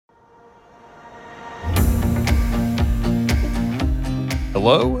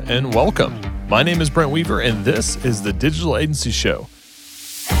Hello and welcome. My name is Brent Weaver, and this is the Digital Agency Show,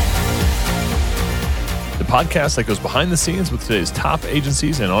 the podcast that goes behind the scenes with today's top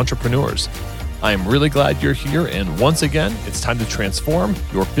agencies and entrepreneurs. I am really glad you're here, and once again, it's time to transform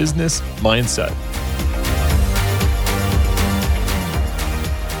your business mindset.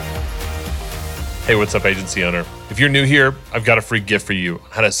 Hey, what's up, agency owner? If you're new here, I've got a free gift for you on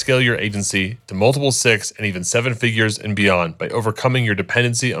how to scale your agency to multiple 6 and even 7 figures and beyond by overcoming your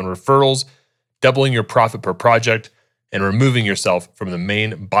dependency on referrals, doubling your profit per project, and removing yourself from the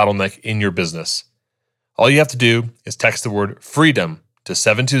main bottleneck in your business. All you have to do is text the word FREEDOM to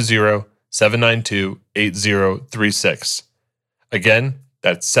 720-792-8036. Again,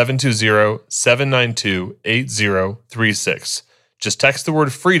 that's 720-792-8036. Just text the word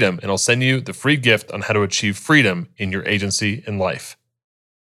FREEDOM and I'll send you the free gift on how to achieve freedom in your agency and life.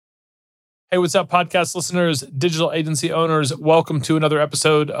 Hey, what's up, podcast listeners, digital agency owners? Welcome to another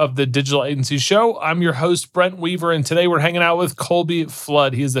episode of the Digital Agency Show. I'm your host, Brent Weaver, and today we're hanging out with Colby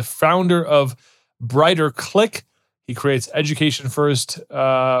Flood. He is the founder of Brighter Click. He creates education-first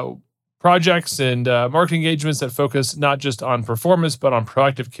projects and marketing engagements that focus not just on performance, but on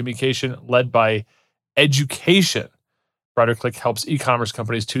proactive communication led by education. Brighter Click helps e-commerce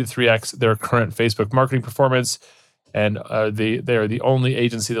companies 2 to 3x their current Facebook marketing performance, and they are the only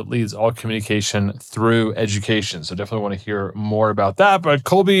agency that leads all communication through education. So definitely want to hear more about that. But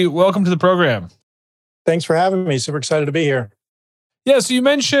Colby, welcome to the program. Thanks for having me. Super excited to be here. Yeah, so you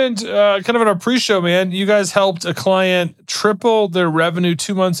mentioned kind of in our pre-show, man, you guys helped a client triple their revenue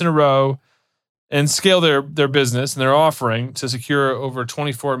 2 months in a row and scale their business and their offering to secure over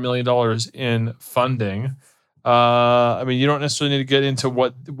 $24 million in funding. I mean, you don't necessarily need to get into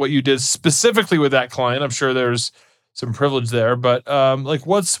what you did specifically with that client. I'm sure there's some privilege there, but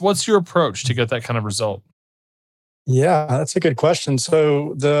what's your approach to get that kind of result? Yeah, that's a good question.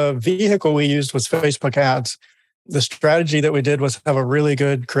 So the vehicle we used was Facebook ads. The strategy that we did was have a really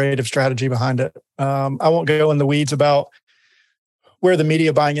good creative strategy behind it. I won't go in the weeds about where the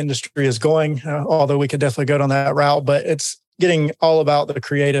media buying industry is going, although we could definitely go down that route, but it's getting all about the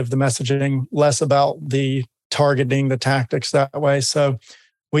creative, the messaging, less about the targeting, the tactics that way. So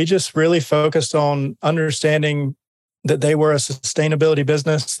we just really focused on understanding that they were a sustainability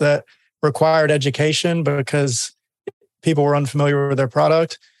business that required education because people were unfamiliar with their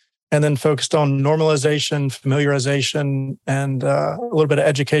product, and then focused on normalization, familiarization, and a little bit of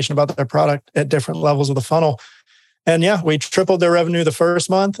education about their product at different levels of the funnel. And yeah, we tripled their revenue the first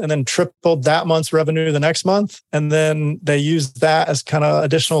month and then tripled that month's revenue the next month. And then they used that as kind of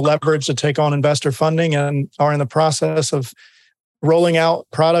additional leverage to take on investor funding and are in the process of rolling out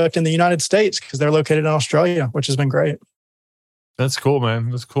product in the United States because they're located in Australia, which has been great. That's cool, man.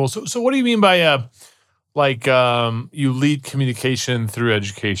 That's cool. So what do you mean by you lead communication through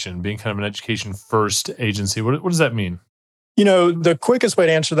education, being kind of an education first agency? What does that mean? You know, the quickest way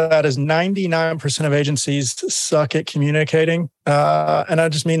to answer that is 99% of agencies suck at communicating. And I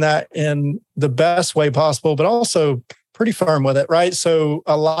just mean that in the best way possible, but also pretty firm with it, right? So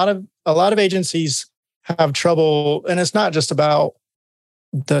a lot of agencies have trouble, and it's not just about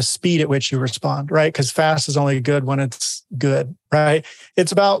the speed at which you respond, right? Because fast is only good when it's good, right?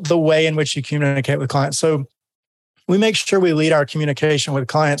 It's about the way in which you communicate with clients. So we make sure we lead our communication with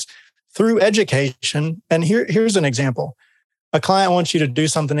clients through education. And here's an example. A client wants you to do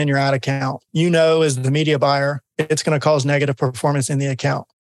something in your ad account. You know, as the media buyer, it's going to cause negative performance in the account.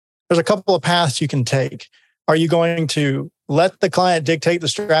 There's a couple of paths you can take. Are you going to let the client dictate the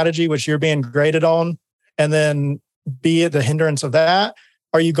strategy, which you're being graded on, and then be at the hindrance of that?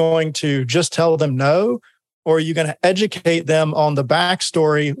 Are you going to just tell them no? Or are you going to educate them on the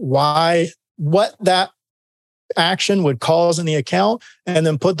backstory, what that action would cause in the account, and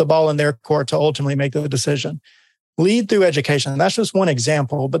then put the ball in their court to ultimately make the decision? Lead through education. That's just one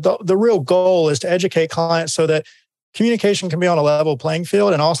example, but the real goal is to educate clients so that communication can be on a level playing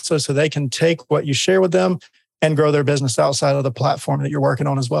field, and also so they can take what you share with them and grow their business outside of the platform that you're working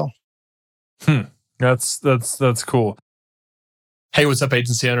on as well. That's cool. Hey, what's up,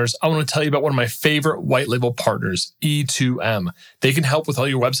 agency owners? I want to tell you about one of my favorite white label partners, E2M. They can help with all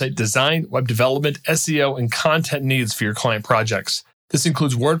your website design, web development, SEO, and content needs for your client projects. This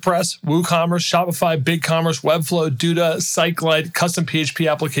includes WordPress, WooCommerce, Shopify, BigCommerce, Webflow, Duda, SiteGlide, custom PHP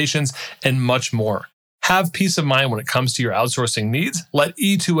applications, and much more. Have peace of mind when it comes to your outsourcing needs. Let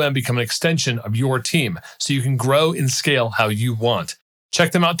E2M become an extension of your team so you can grow and scale how you want.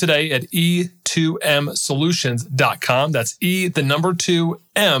 Check them out today at e2msolutions.com. That's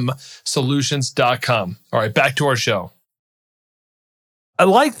E2M solutions.com. All right, back to our show. I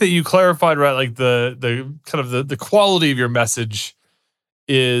like that you clarified, right, like the kind of the quality of your message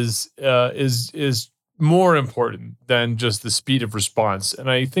is more important than just the speed of response. And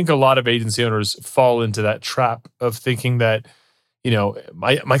I think a lot of agency owners fall into that trap of thinking that,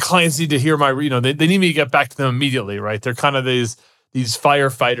 my clients need to hear they need me to get back to them immediately, right? They're kind of these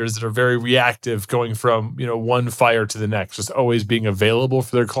firefighters that are very reactive, going from, one fire to the next, just always being available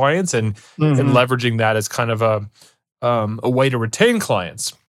for their clients and leveraging that as kind of a way to retain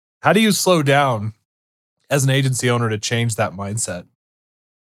clients. How do you slow down as an agency owner to change that mindset?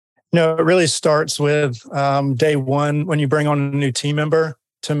 No, it really starts with day one when you bring on a new team member,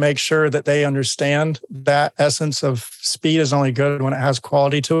 to make sure that they understand that essence of speed is only good when it has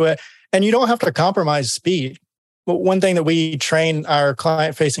quality to it. And you don't have to compromise speed. But one thing that we train our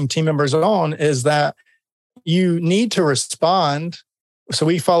client-facing team members on is that you need to respond. So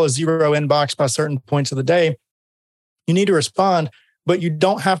we follow zero inbox by certain points of the day. You need to respond, but you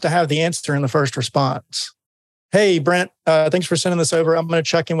don't have to have the answer in the first response. Hey, Brent, thanks for sending this over. I'm going to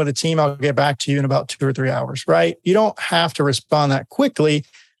check in with the team. I'll get back to you in about 2 or 3 hours, right? You don't have to respond that quickly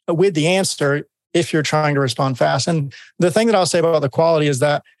with the answer if you're trying to respond fast. And the thing that I'll say about the quality is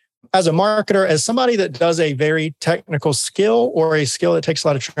that as a marketer, as somebody that does a very technical skill or a skill that takes a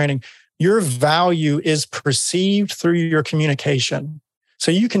lot of training, your value is perceived through your communication.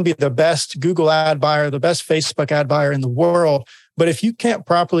 So you can be the best Google ad buyer, the best Facebook ad buyer in the world, but if you can't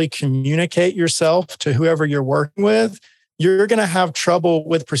properly communicate yourself to whoever you're working with, you're going to have trouble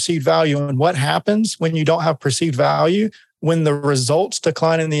with perceived value. And what happens when you don't have perceived value? When the results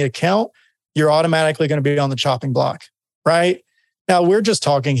decline in the account, you're automatically going to be on the chopping block, right? Now, we're just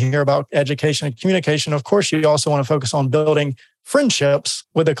talking here about education and communication. Of course, you also want to focus on building friendships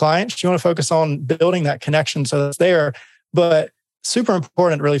with the clients. You want to focus on building that connection so that's there. But super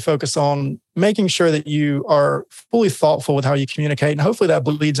important to really focus on making sure that you are fully thoughtful with how you communicate. And hopefully that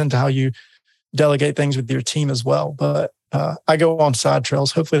bleeds into how you delegate things with your team as well. But I go on side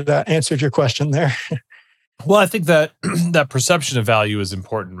trails. Hopefully that answered your question there. Well, I think that that perception of value is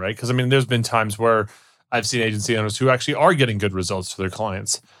important, right? Because there's been times where I've seen agency owners who actually are getting good results for their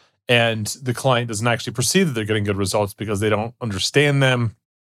clients, and the client doesn't actually perceive that they're getting good results because they don't understand them.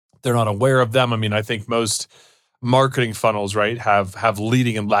 They're not aware of them. I think most marketing funnels, right, have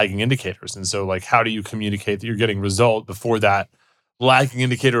leading and lagging indicators. And so, like, how do you communicate that you're getting result before that lagging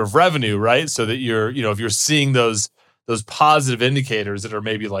indicator of revenue, right? So that you're, if you're seeing those positive indicators that are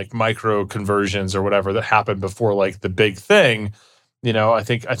maybe like micro conversions or whatever that happen before like the big thing, I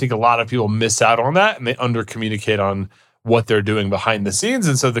think a lot of people miss out on that and they under communicate on what they're doing behind the scenes.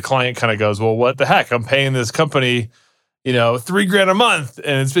 And so the client kind of goes, well, what the heck? I'm paying this company, $3,000 a month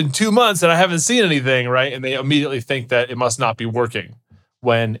and it's been 2 months and I haven't seen anything, right? And they immediately think that it must not be working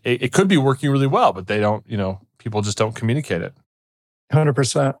when it could be working really well, but they don't, people just don't communicate it.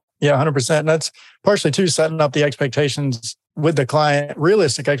 100%. Yeah, 100%. And that's partially too setting up the expectations with the client,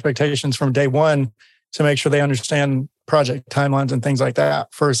 realistic expectations from day one to make sure they understand project timelines and things like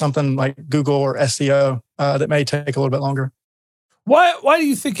that for something like Google or SEO that may take a little bit longer. Why do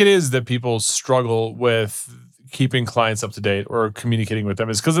you think it is that people struggle with keeping clients up to date or communicating with them?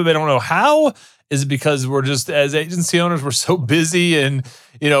 Is it because they don't know how? Is it because we're just, as agency owners, we're so busy and,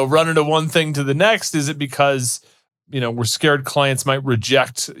 running to one thing to the next? Is it because, we're scared clients might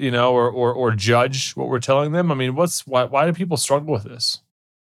reject, or judge what we're telling them? Why do people struggle with this?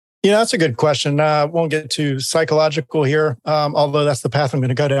 That's a good question. I won't get too psychological here, although that's the path I'm going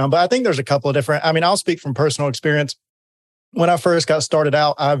to go down. But I think there's a couple of different, I'll speak from personal experience. When I first got started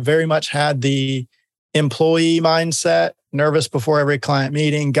out, I very much had the employee mindset, nervous before every client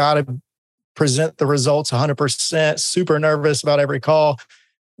meeting, got to present the results 100%, super nervous about every call.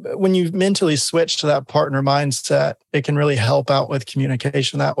 When you mentally switch to that partner mindset, it can really help out with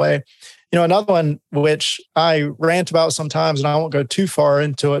communication that way. Another one, which I rant about sometimes, and I won't go too far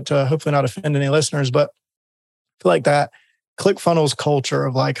into it to hopefully not offend any listeners, but I feel like that ClickFunnels culture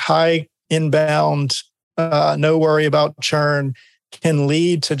of like high inbound, no worry about churn can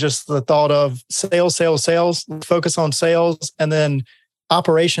lead to just the thought of sales, focus on sales, and then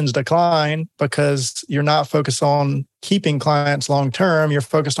operations decline because you're not focused on keeping clients long-term. You're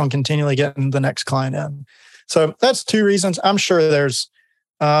focused on continually getting the next client in. So that's two reasons. I'm sure there's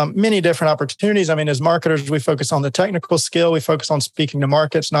many different opportunities. As marketers, we focus on the technical skill. We focus on speaking to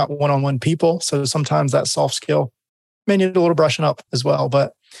markets, not one-on-one people. So sometimes that soft skill may need a little brushing up as well.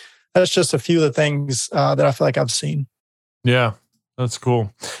 But that's just a few of the things that I feel like I've seen. Yeah, that's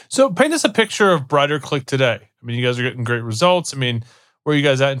cool. So paint us a picture of BrighterClick today. You guys are getting great results. Where are you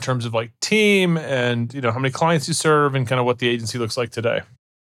guys at in terms of like team and, how many clients you serve and kind of what the agency looks like today?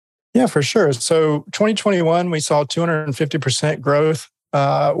 Yeah, for sure. So 2021, we saw 250% growth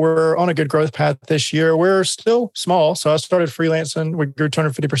We're on a good growth path this year. We're still small. So I started freelancing. We grew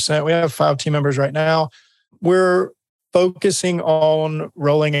 250%. We have 5 team members right now. We're focusing on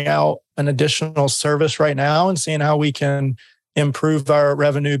rolling out an additional service right now and seeing how we can improve our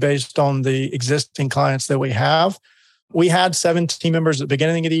revenue based on the existing clients that we have. We had 7 team members at the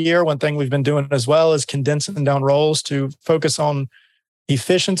beginning of the year. One thing we've been doing as well is condensing down roles to focus on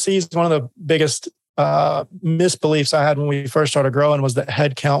efficiencies. One of the biggest misbeliefs I had when we first started growing was that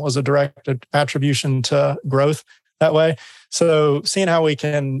headcount was a direct attribution to growth that way. So seeing how we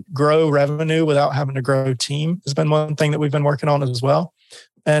can grow revenue without having to grow team has been one thing that we've been working on as well.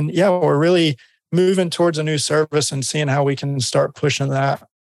 And yeah, we're really moving towards a new service and seeing how we can start pushing that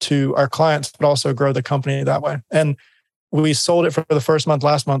to our clients, but also grow the company that way. And we sold it for the first month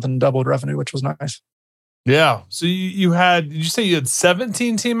last month and doubled revenue, which was nice. Yeah. So did you say you had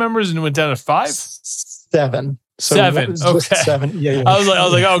 17 team members and it went down to 5? 7. So 7. Okay. 7. Yeah. I was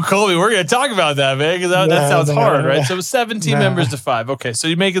like, oh, Colby, we're going to talk about that, man, because that sounds hard, right? So it was 17 members to 5. Okay. So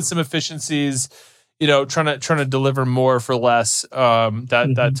you're making some efficiencies, trying to deliver more for less.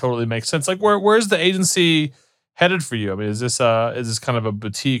 That totally makes sense. Like where's the agency headed for you? I mean, is this kind of a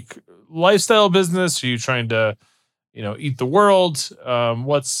boutique lifestyle business? Are you trying to, eat the world?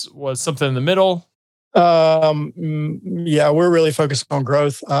 What's something in the middle? Yeah, we're really focused on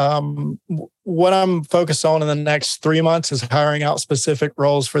growth. What I'm focused on in the next 3 months is hiring out specific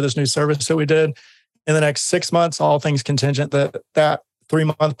roles for this new service that we did. In the next 6 months, all things contingent that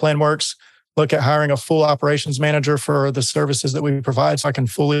 3-month plan works. Look at hiring a full operations manager for the services that we provide so I can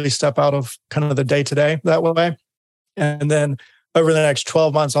fully step out of kind of the day-to-day that way. And then over the next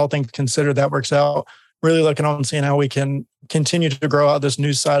 12 months, all things considered, that works out. Really looking on and seeing how we can continue to grow out this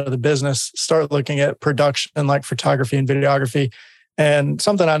new side of the business, start looking at production like photography and videography. And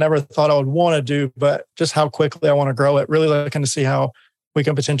something I never thought I would want to do, but just how quickly I want to grow it, really looking to see how we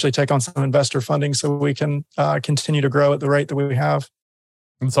can potentially take on some investor funding so we can continue to grow at the rate that we have.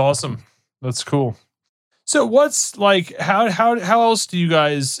 That's awesome. That's cool. So what's like, how else do you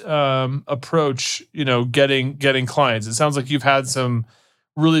guys approach, getting clients? It sounds like you've had some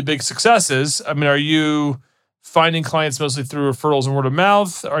really big successes. I mean, are you finding clients mostly through referrals and word of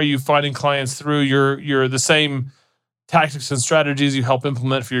mouth? Are you finding clients through your the same tactics and strategies you help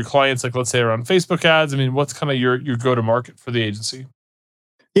implement for your clients, like let's say around Facebook ads? I mean, what's kind of your go-to-market for the agency?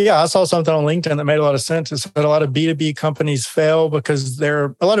 Yeah, I saw something on LinkedIn that made a lot of sense. It's that a lot of B2B companies fail because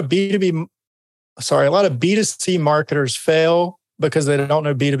a lot of B2C marketers fail because they don't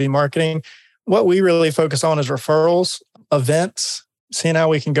know B2B marketing. What we really focus on is referrals, events, seeing how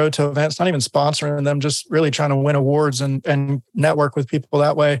we can go to events, not even sponsoring them, just really trying to win awards and network with people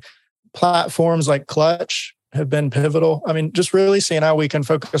that way. Platforms like Clutch have been pivotal. I mean, just really seeing how we can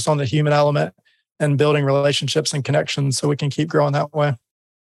focus on the human element and building relationships and connections so we can keep growing that way.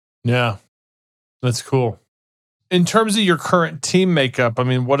 Yeah, that's cool. In terms of your current team makeup, I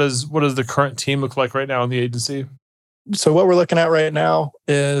mean, what does the current team look like right now in the agency? So what we're looking at right now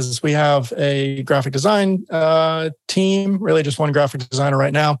is we have a graphic design team, really just one graphic designer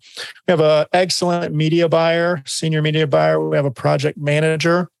right now. We have an excellent media buyer, senior media buyer. We have a project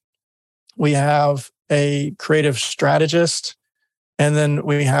manager. We have a creative strategist. And then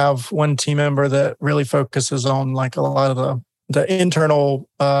we have one team member that really focuses on like a lot of the internal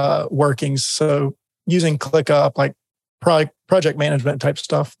workings. So using ClickUp, like project management type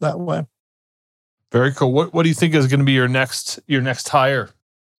stuff that way. Very cool. What do you think is going to be your next hire?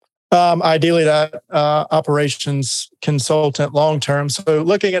 Ideally, that operations consultant long term. So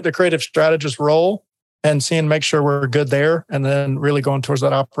looking at the creative strategist role and make sure we're good there, and then really going towards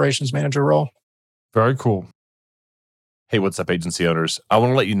that operations manager role. Very cool. Hey, what's up, agency owners? I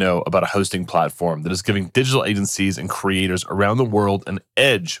want to let you know about a hosting platform that is giving digital agencies and creators around the world an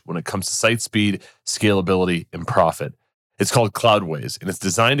edge when it comes to site speed, scalability, and profit. It's called Cloudways, and it's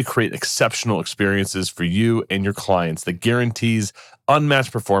designed to create exceptional experiences for you and your clients that guarantees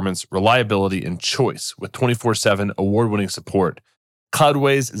unmatched performance, reliability, and choice with 24/7 award-winning support.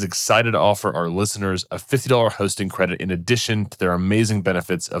 Cloudways is excited to offer our listeners a $50 hosting credit in addition to their amazing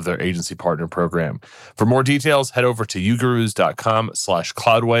benefits of their agency partner program. For more details, head over to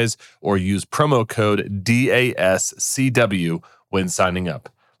ugurus.com/Cloudways or use promo code DASCW when signing up.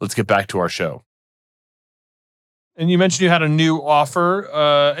 Let's get back to our show. And you mentioned you had a new offer.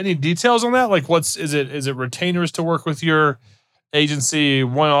 Any details on that? Like, is it retainers to work with your agency,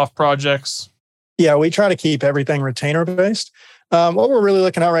 one-off projects? Yeah, we try to keep everything retainer based. What we're really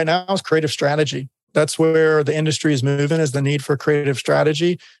looking at right now is creative strategy. That's where the industry is moving, is the need for creative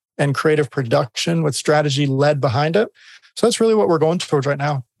strategy and creative production with strategy led behind it. So that's really what we're going towards right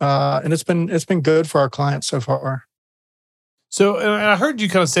now. And it's been good for our clients so far. So, and I heard you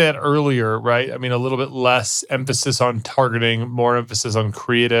kind of say that earlier, right? I mean, a little bit less emphasis on targeting, more emphasis on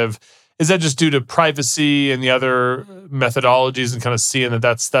creative. Is that just due to privacy and the other methodologies, and kind of seeing that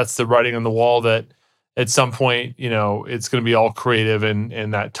that's the writing on the wall, that at some point, it's going to be all creative,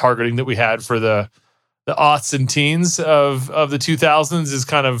 and that targeting that we had for the aughts and teens of the 2000s is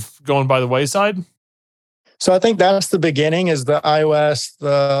kind of going by the wayside? So I think that's the beginning, is the iOS,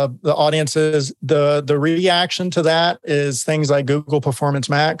 the audiences. The reaction to that is things like Google Performance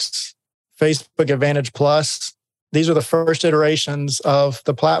Max, Facebook Advantage Plus. These are the first iterations of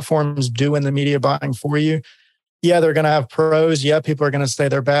the platforms doing the media buying for you. Yeah, they're going to have pros. Yeah, people are going to say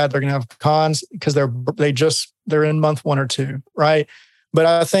they're bad. They're going to have cons because they're in month 1 or 2, right? But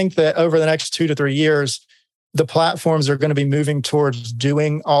I think that over the next 2 to 3 years, the platforms are going to be moving towards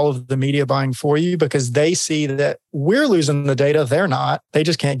doing all of the media buying for you, because they see that we're losing the data. They're not. They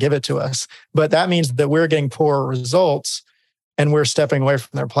just can't give it to us. But that means that we're getting poorer results and we're stepping away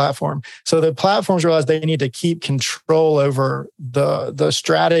from their platform. So the platforms realize they need to keep control over the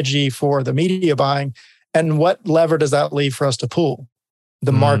strategy for the media buying. And what lever does that leave for us to pull?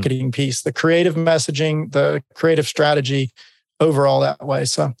 The marketing piece, the creative messaging, the creative strategy overall that way.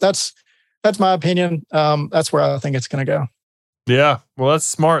 So that's my opinion. That's where I think it's going to go. Yeah. Well, that's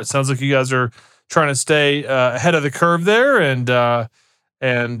smart. It sounds like you guys are trying to stay ahead of the curve there. And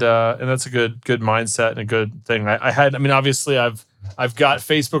that's a good mindset and a good thing. Obviously I've got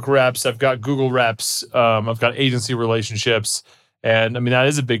Facebook reps, I've got Google reps, I've got agency relationships. And that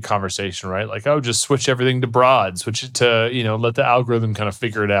is a big conversation, right? Like, just switch everything to broad, switch it to, let the algorithm kind of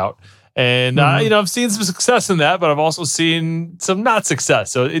figure it out. And, I've seen some success in that, but I've also seen some not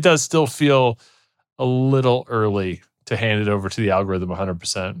success. So it does still feel a little early to hand it over to the algorithm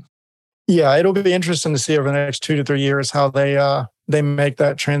 100%. Yeah, it'll be interesting to see over the next 2 to 3 years how they make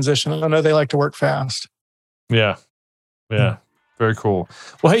that transition. I know they like to work fast. Yeah. Very cool.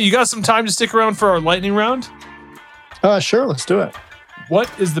 Well, hey, you got some time to stick around for our lightning round? Sure, let's do it. What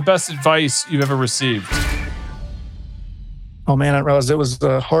is the best advice you've ever received? Oh man, I realized it was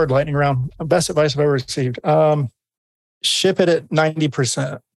the hard lightning round. Best advice I've ever received. Ship it at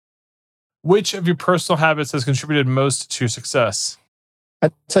 90%. Which of your personal habits has contributed most to your success?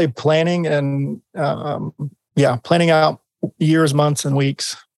 I'd say planning and planning out years, months, and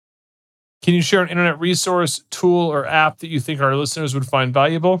weeks. Can you share an internet resource, tool, or app that you think our listeners would find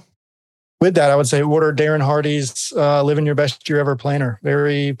valuable? With that, I would say order Darren Hardy's Living Your Best Year Ever Planner.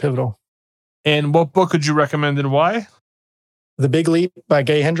 Very pivotal. And what book would you recommend and why? The Big Leap by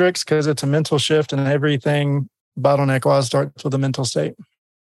Gay Hendricks, because it's a mental shift, and everything bottleneck-wise starts with a mental state.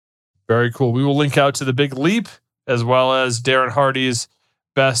 Very cool. We will link out to The Big Leap as well as Darren Hardy's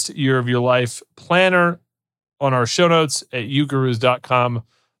Best Year of Your Life Planner on our show notes at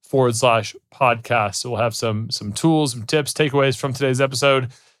ugurus.com/podcast. So we'll have some tools, some tips, takeaways from today's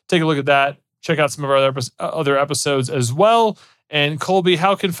episode. Take a look at that. Check out some of our other episodes as well. And Colby,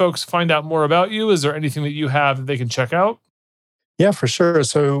 how can folks find out more about you? Is there anything that you have that they can check out? Yeah, for sure.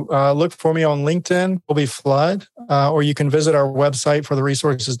 So look for me on LinkedIn, Colby Flood, or you can visit our website for the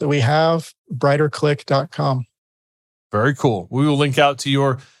resources that we have, brighterclick.com. Very cool. We will link out to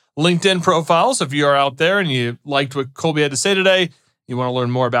your LinkedIn profile. So if you are out there and you liked what Colby had to say today, you want to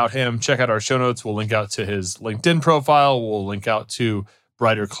learn more about him, check out our show notes. We'll link out to his LinkedIn profile. We'll link out to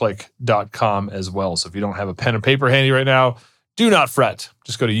brighterclick.com as well. So if you don't have a pen and paper handy right now, do not fret.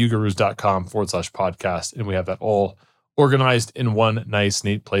 Just go to ugurus.com/podcast, and we have that all organized in one nice,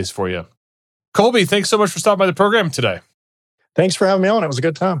 neat place for you. Colby, thanks so much for stopping by the program today. Thanks for having me on. It was a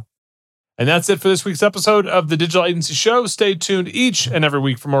good time. And that's it for this week's episode of the Digital Agency Show. Stay tuned each and every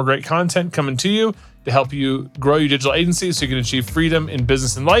week for more great content coming to you to help you grow your digital agency so you can achieve freedom in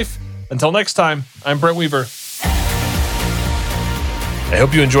business and life. Until next time, I'm Brent Weaver. I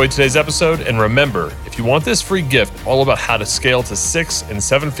hope you enjoyed today's episode, and remember, if you want this free gift all about how to scale to 6 and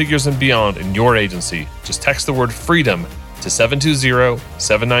 7 figures and beyond in your agency, just text the word freedom to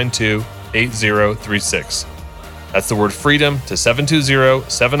 720-792-8036. That's the word freedom to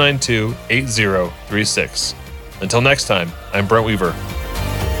 720-792-8036. Until next time, I'm Brent Weaver.